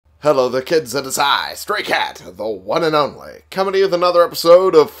Hello there kids, it is I, Stray Cat, the one and only, coming to you with another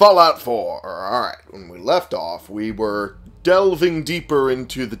episode of Fallout 4. Alright, when we left off, we were delving deeper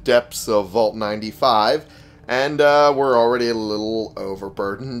into the depths of Vault 95, and we're already a little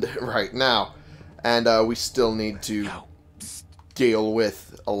overburdened right now. And we still need to deal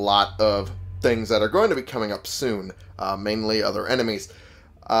with a lot of things that are going to be coming up soon, mainly other enemies.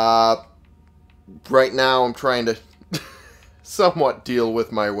 Right now I'm trying to somewhat deal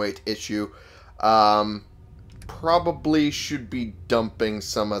with my weight issue. Probably should be dumping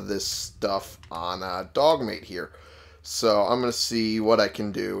some of this stuff on Dogmeat here. So I'm going to see what I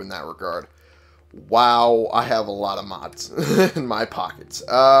can do in that regard. Wow, I have a lot of mods in my pockets.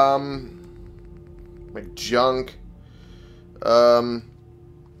 My junk.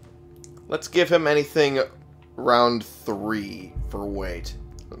 Let's give him anything around 3 for weight.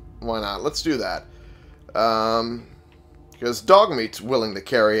 Why not? Let's do that. Because Dogmeat's willing to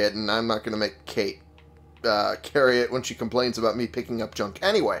carry it, and I'm not going to make CAIT carry it when she complains about me picking up junk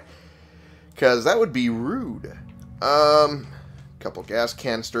anyway. Because that would be rude. Couple gas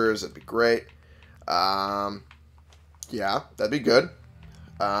canisters, that'd be great. Yeah, that'd be good.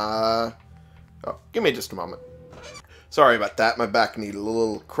 Oh, give me just a moment. Sorry about that, my back needed a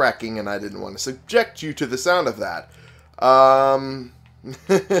little cracking, and I didn't want to subject you to the sound of that.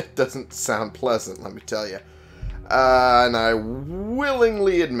 It doesn't sound pleasant, let me tell you. And I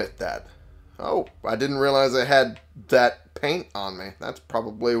willingly admit that. Oh, I didn't realize I had that paint on me. That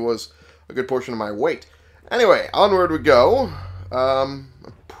probably was a good portion of my weight. Anyway, onward we go. I'm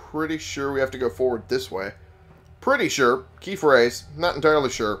pretty sure we have to go forward this way. Pretty sure. Key phrase. Not entirely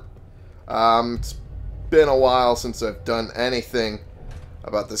sure. It's been a while since I've done anything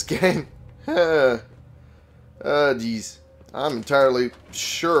about this game. Geez. I'm entirely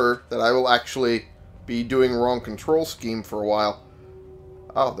sure that I will actually be doing wrong control scheme for a while.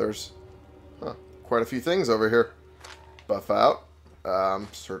 Oh, there's quite a few things over here. Buff out.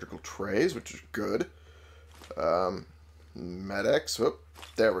 Surgical trays, which is good. Medics. Whoop.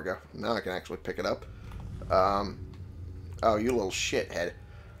 There we go. Now I can actually pick it up. Oh, you little shithead.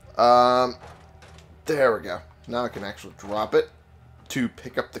 There we go. Now I can actually drop it to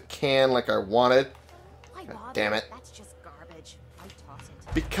pick up the can like I wanted. God damn it. That's just garbage. I toss it.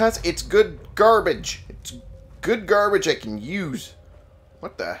 Because it's good garbage. It's good garbage I can use.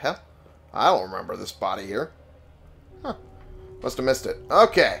 What the hell? I don't remember this body here. Huh. Must have missed it.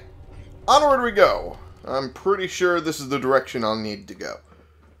 Okay. Onward we go. I'm pretty sure this is the direction I'll need to go.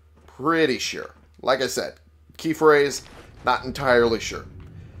 Pretty sure. Like I said, key phrase, not entirely sure.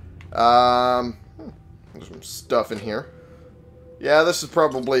 There's some stuff in here. Yeah, this is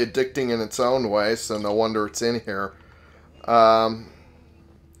probably addicting in its own way, so no wonder it's in here. What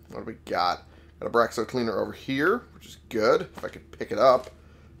do we got? Got a Braxo cleaner over here, which is good. If I could pick it up.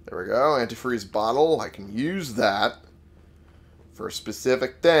 There we go. Antifreeze bottle. I can use that for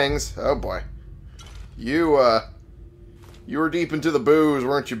specific things. Oh, boy. You were deep into the booze,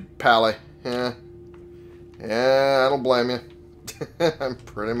 weren't you, Pally? Yeah. Yeah, I don't blame you. I'm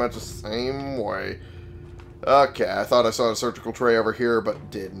pretty much the same way. Okay, I thought I saw a surgical tray over here, but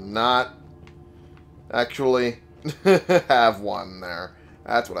did not actually have one there.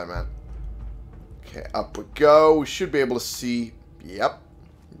 That's what I meant. Okay, up we go. We should be able to see... Yep.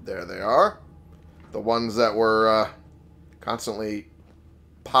 There they are. The ones that were constantly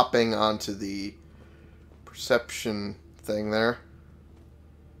popping onto the perception thing there.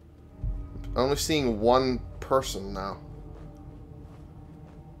 Only seeing one person now.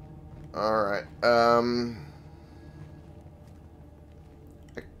 Alright. I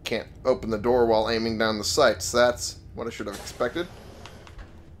can't open the door while aiming down the sights. That's what I should have expected.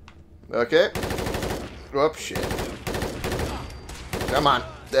 Okay. Whoop, shit. Come on.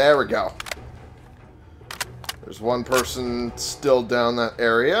 There we go. There's one person still down that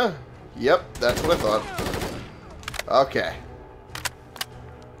area. Yep, that's what I thought. Okay.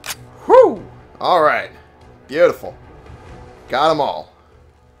 Whew! Alright. Beautiful. Got them all.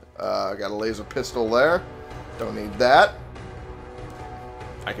 Got a laser pistol there. Don't need that.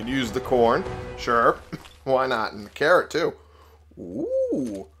 I could use the corn. Sure. Why not? And the carrot, too.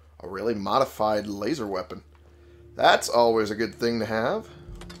 Ooh. A really modified laser weapon. That's always a good thing to have.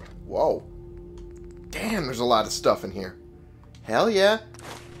 Whoa. Damn, there's a lot of stuff in here. Hell yeah.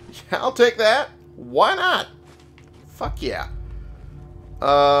 I'll take that. Why not? Fuck yeah.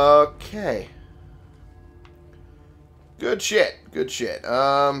 Okay. Good shit. Good shit.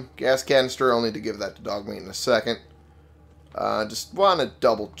 Gas canister. I'll need to give that to Dogmeat in a second. Just want to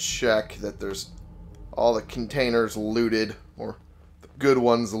double check that there's all the containers looted, or the good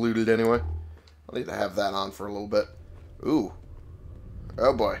ones looted anyway. I'll need to have that on for a little bit. Ooh.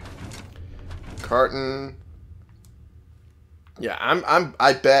 Oh boy. Carton. Yeah,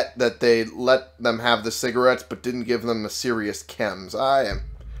 I bet that they let them have the cigarettes but didn't give them the serious chems. I am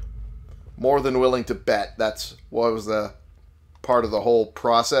more than willing to bet that's what was the part of the whole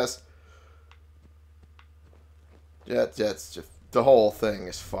process. That's just the whole thing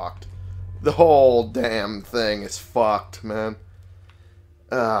is fucked. The whole damn thing is fucked, man.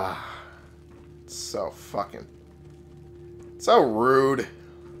 So fucking... So rude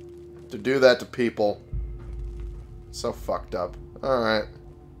to do that to people. So fucked up. Alright.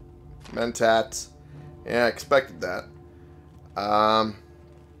 Mentats. Yeah, I expected that.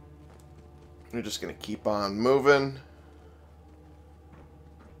 We're just gonna keep on moving.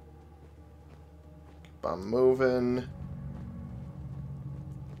 Keep on moving.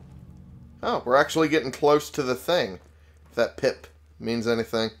 Oh, we're actually getting close to the thing. If that pip means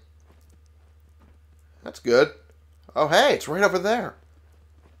anything. That's good. Oh, hey, it's right over there.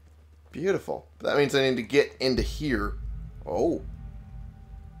 Beautiful. That means I need to get into here. Oh.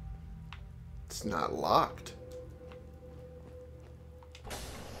 It's not locked.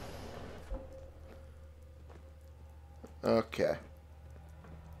 Okay.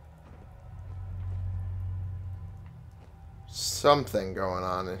 Something going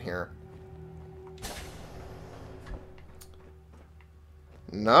on in here.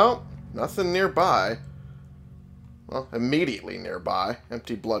 No, nothing nearby. Well, immediately nearby.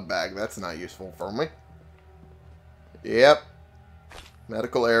 Empty blood bag. That's not useful for me. Yep.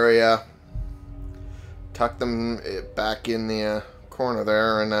 Medical area. Tuck them back in the corner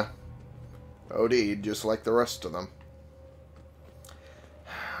there and OD'd just like the rest of them.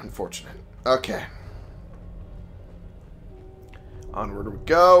 Unfortunate. Okay. Onward we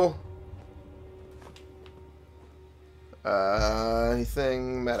go.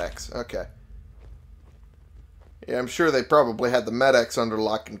 Anything? Med-X. Okay. Yeah, I'm sure they probably had the Med-X under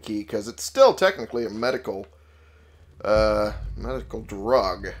lock and key, because it's still technically a medical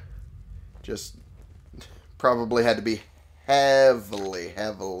drug. Just probably had to be heavily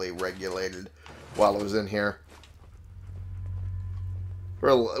regulated while it was in here.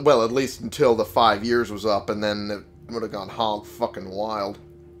 Well, at least until the 5 years was up, and then it would have gone hog fucking wild.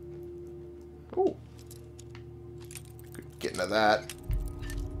 Ooh. Could get into that.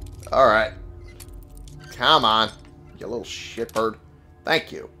 Alright. Come on, you little shitbird.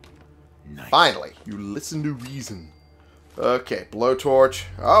 Thank you. Nice. Finally, you listen to reason. Okay, blowtorch.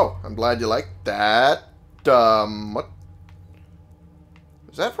 Oh, I'm glad you liked that. What?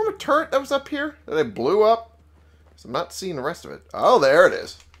 Was that from a turret that was up here? That it blew up? So I'm not seeing the rest of it. Oh, there it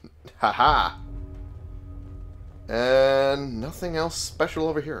is. Haha. And nothing else special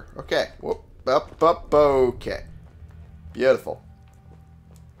over here. Okay. Whoop. Up. Okay. Beautiful.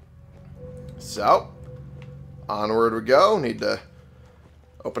 So, onward we go. Need to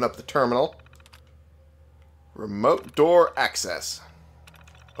open up the terminal. Remote door access.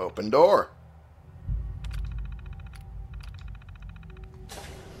 Open door.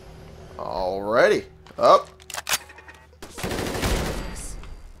 Alrighty. Up.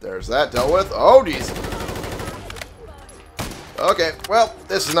 There's that dealt with. Oh, jeez. Okay, well,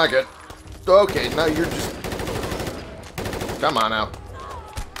 this is not good. Okay, now you're just... Come on now.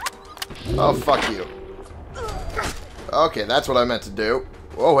 Oh, fuck you. Okay, that's what I meant to do.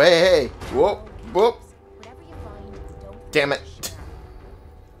 Whoa, hey. Whoop. Damn it.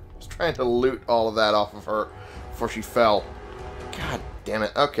 I was trying to loot all of that off of her before she fell. God damn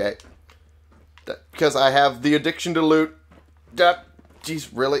it. Okay. Because I have the addiction to loot. Jeez,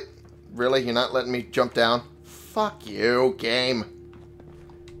 really? Really? You're not letting me jump down? Fuck you, game.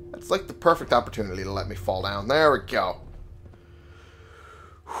 That's like the perfect opportunity to let me fall down. There we go.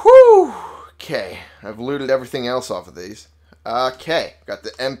 Whew. Okay. I've looted everything else off of these. Okay. Got the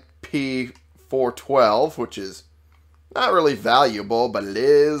MP412, which is not really valuable, but it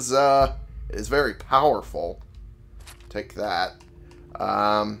is very powerful. Take that.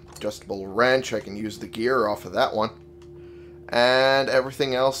 Adjustable wrench. I can use the gear off of that one. And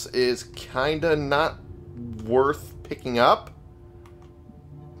everything else is kinda not worth picking up.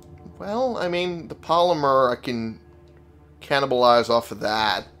 Well, I mean, the polymer I can cannibalize off of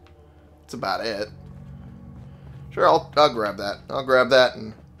that. That's about it. Sure, I'll grab that. I'll grab that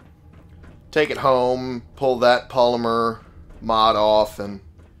and take it home, pull that polymer mod off, and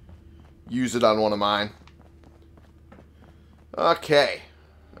use it on one of mine. Okay.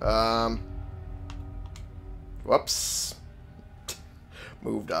 Whoops.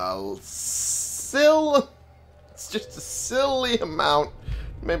 Moved a it's just a silly amount,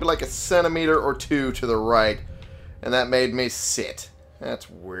 maybe like a centimeter or two to the right, and that made me sit. That's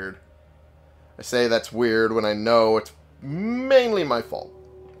weird. I say that's weird when I know it's mainly my fault.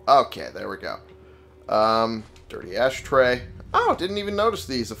 Okay, there we go. Dirty ashtray. Oh, didn't even notice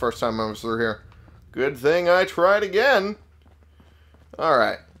these the first time I was through here. Good thing I tried again.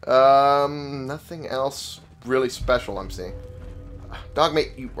 Alright. Nothing else really special I'm seeing.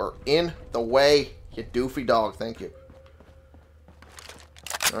 Dogmate, you are in the way, you doofy dog. Thank you.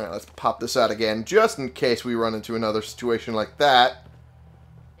 Alright, let's pop this out again, just in case we run into another situation like that.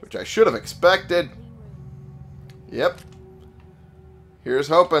 Which I should have expected. Yep. Here's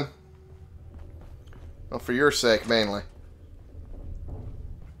hoping. Well, for your sake, mainly.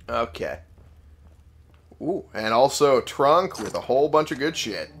 Okay. Ooh, and also a trunk with a whole bunch of good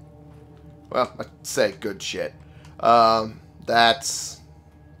shit. Well, I say good shit. That's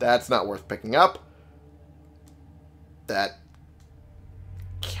not worth picking up. That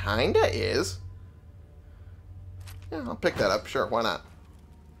kinda is. Yeah, I'll pick that up. Sure, why not?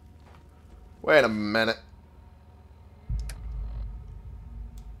 Wait a minute.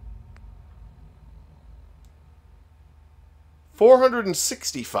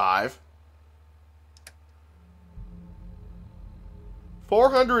 $465.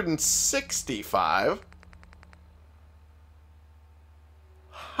 465.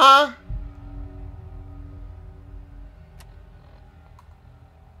 Huh?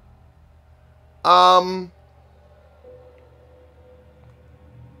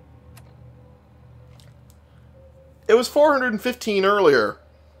 It was 415 earlier.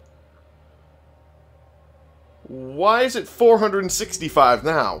 Why is it 465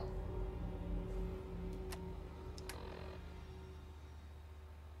 now?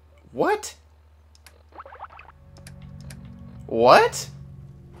 What? What?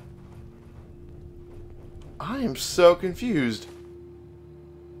 I am so confused.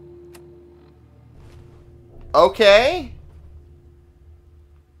 Okay.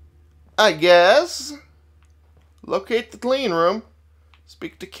 I guess. Locate the clean room.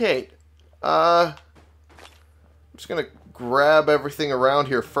 Speak to Kate. I'm just gonna grab everything around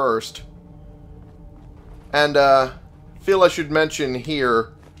here first. And, feel I should mention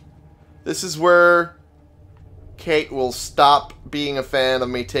here, this is where Kate will stop being a fan of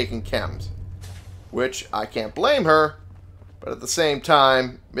me taking chems. Which, I can't blame her, but at the same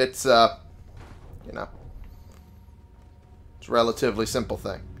time, it's, you know, it's a relatively simple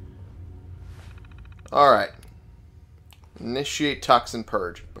thing. Alright. Initiate toxin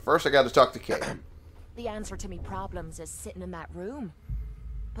purge. But first I gotta talk to Kate. The answer to me problems is sitting in that room.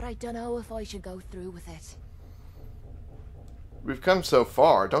 But I don't know if I should go through with it. We've come so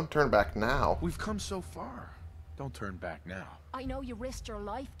far. Don't turn back now. We've come so far. Don't turn back now. I know you risked your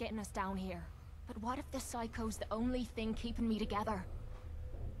life getting us down here. But what if this psycho's the only thing keeping me together?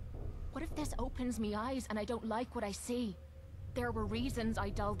 What if this opens me eyes and I don't like what I see? There were reasons I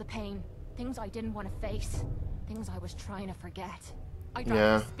dulled the pain. Things I didn't want to face. Things I was trying to forget. I'd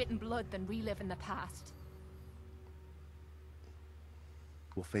rather spit in blood than relive in the past.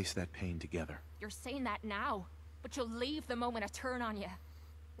 We'll face that pain together. You're saying that now, but you'll leave the moment I turn on you.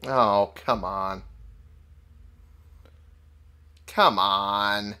 Oh, come on. Come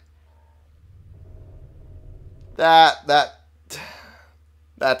on. That's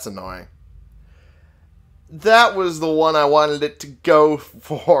annoying. That was the one I wanted it to go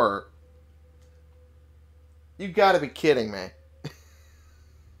for. You gotta be kidding me.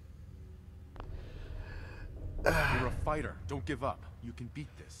 You're a fighter. Don't give up. You can beat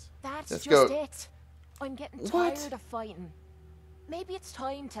this. That's Let's just go. it. I'm getting What? tired of fighting. Maybe it's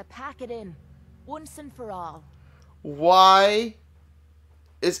time to pack it in. Once and for all. Why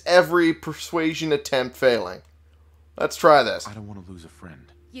is every persuasion attempt failing? Let's try this. I don't want to lose a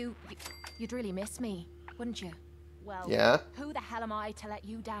friend. You'd really miss me, wouldn't you? Well, Yeah? who the hell am I to let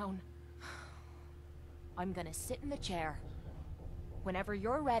you down? I'm gonna sit in the chair. Whenever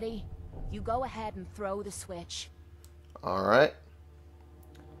you're ready, you go ahead and throw the switch. Alright.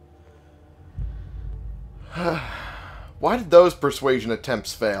 Why did those persuasion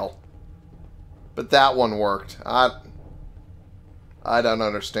attempts fail? But that one worked. I don't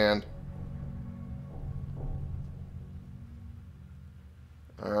understand.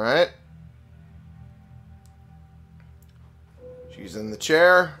 Alright. She's in the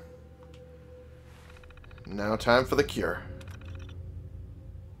chair. Now time for the cure.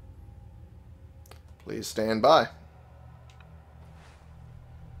 Please stand by.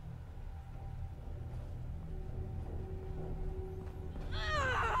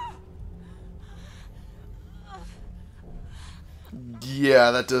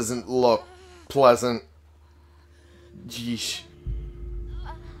 Yeah, that doesn't look pleasant. Yeesh.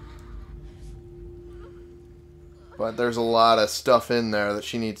 But there's a lot of stuff in there that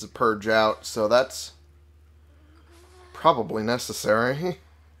she needs to purge out, so that's probably necessary.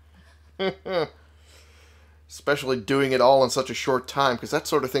 Especially doing it all in such a short time, because that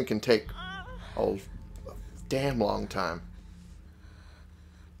sort of thing can take a damn long time.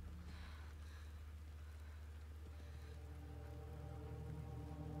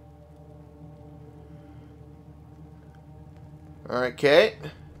 Alright, Kate.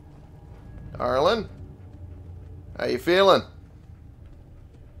 Darling. How you feeling?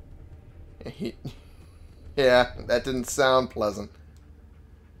 Yeah, that didn't sound pleasant.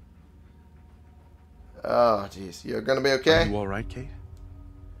 Oh, jeez. You're gonna be okay? Are you alright, Kate?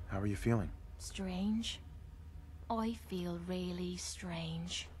 How are you feeling? Strange. I feel really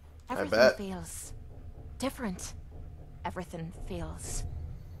strange. I Everything bet. feels different. Everything feels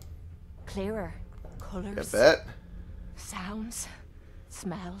clearer. I Colors, bet. sounds,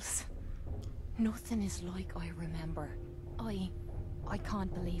 smells. Nothing is like I remember. I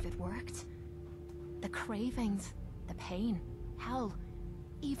can't believe it worked. The cravings, the pain, hell,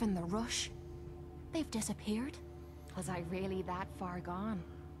 even the rush. They've disappeared. Was I really that far gone?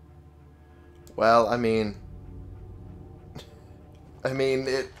 Well, I mean,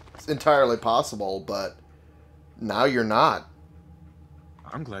 it's entirely possible, but now you're not.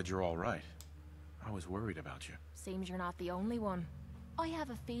 I'm glad you're alright. I was worried about you. Seems you're not the only one. I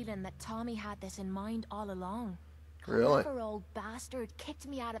have a feeling that Tommy had this in mind all along. Really? Clever old bastard kicked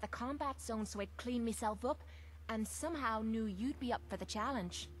me out of the combat zone so I'd clean myself up, and somehow knew you'd be up for the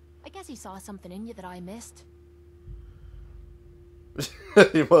challenge. I guess he saw something in you that I missed.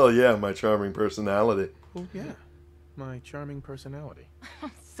 Well, yeah, my charming personality. Oh, yeah. My charming personality.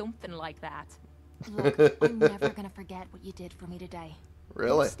 Something like that. Look, I'm never gonna forget what you did for me today.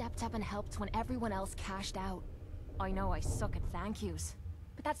 Really? You stepped up and helped when everyone else cashed out. I know I suck at thank yous,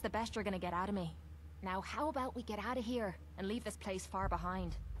 but that's the best you're gonna get out of me. Now, how about we get out of here and leave this place far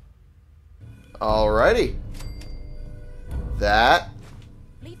behind? Alrighty. That.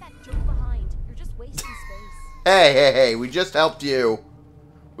 Leave that junk behind. You're just wasting space. Hey, we just helped you.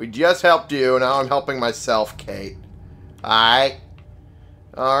 We just helped you, now I'm helping myself, Kate. Alright.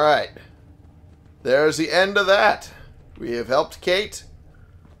 There's the end of that. We have helped Kate,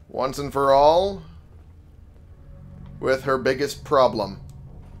 once and for all, with her biggest problem.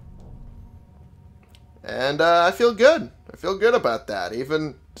 And I feel good. I feel good about that,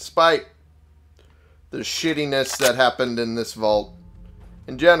 even despite the shittiness that happened in this vault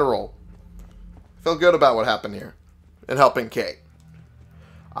in general. I feel good about what happened here and helping Kate.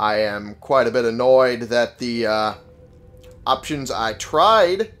 I am quite a bit annoyed that the options I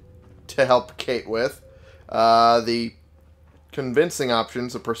tried to help Kate with, the convincing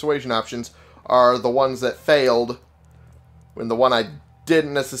options, the persuasion options, are the ones that failed, when the one I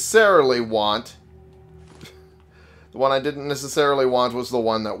didn't necessarily want, was the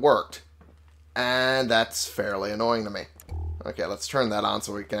one that worked. And that's fairly annoying to me. Okay, let's turn that on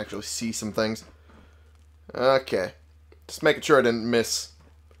so we can actually see some things. Okay. Just making sure I didn't miss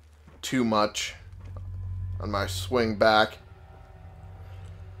too much on my swing back.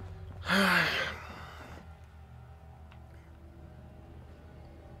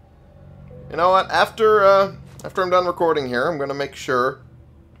 You know what? After I'm done recording here, I'm going to make sure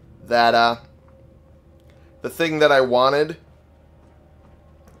that the thing that I wanted,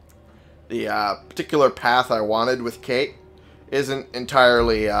 the particular path I wanted with Kate, isn't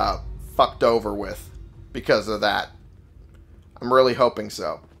entirely fucked over with because of that. I'm really hoping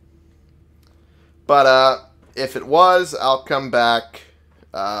so. But if it was, I'll come back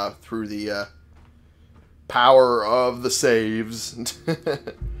through the power of the saves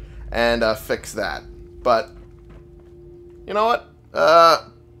and fix that. But you know what? I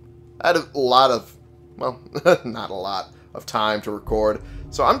had a lot of, well, not a lot of time to record,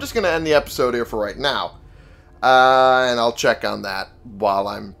 so I'm just going to end the episode here for right now. And I'll check on that while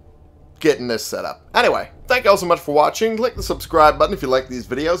I'm getting this set up. Anyway, thank you all so much for watching. Click the subscribe button if you like these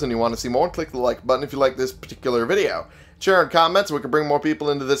videos and you want to see more. Click the like button if you like this particular video. Share and comment so we can bring more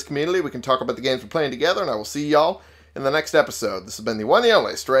people into this community. We can talk about the games we're playing together, and I will see y'all in the next episode. This has been the one and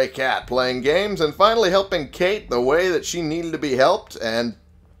only Stray Cat, playing games and finally helping Kate the way that she needed to be helped, and,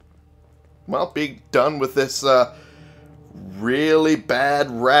 well, being done with this really bad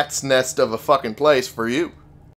rat's nest of a fucking place for you.